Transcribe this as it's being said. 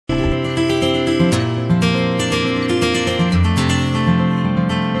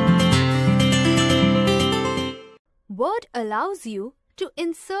allows you to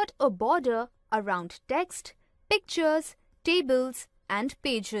insert a border around text, pictures, tables, and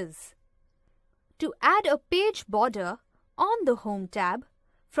pages. To add a page border on the Home tab,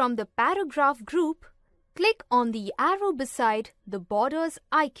 from the Paragraph group, click on the arrow beside the Borders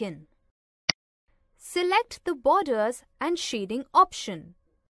icon. Select the Borders and Shading option.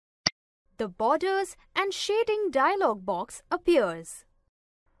 The Borders and Shading dialog box appears.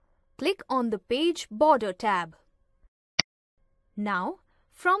 Click on the Page Border tab. Now,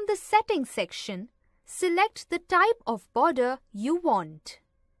 from the Settings section, select the type of border you want.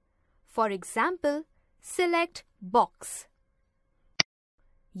 For example, select Box.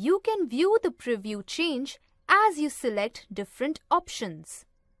 You can view the preview change as you select different options.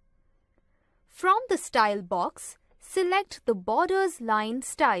 From the Style box, select the Borders line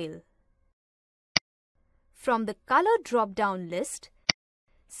style. From the Color drop-down list,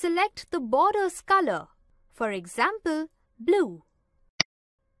 select the border's color, for example, blue.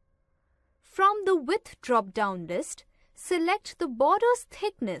 From the Width drop-down list, select the border's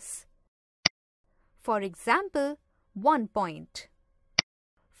thickness, for example, 1 point.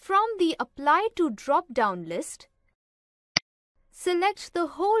 From the Apply to drop-down list, select the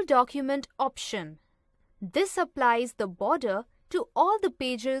Whole Document option. This applies the border to all the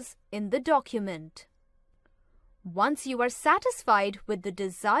pages in the document. Once you are satisfied with the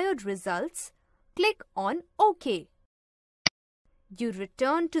desired results, click on OK. You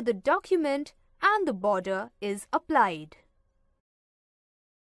return to the document and the border is applied.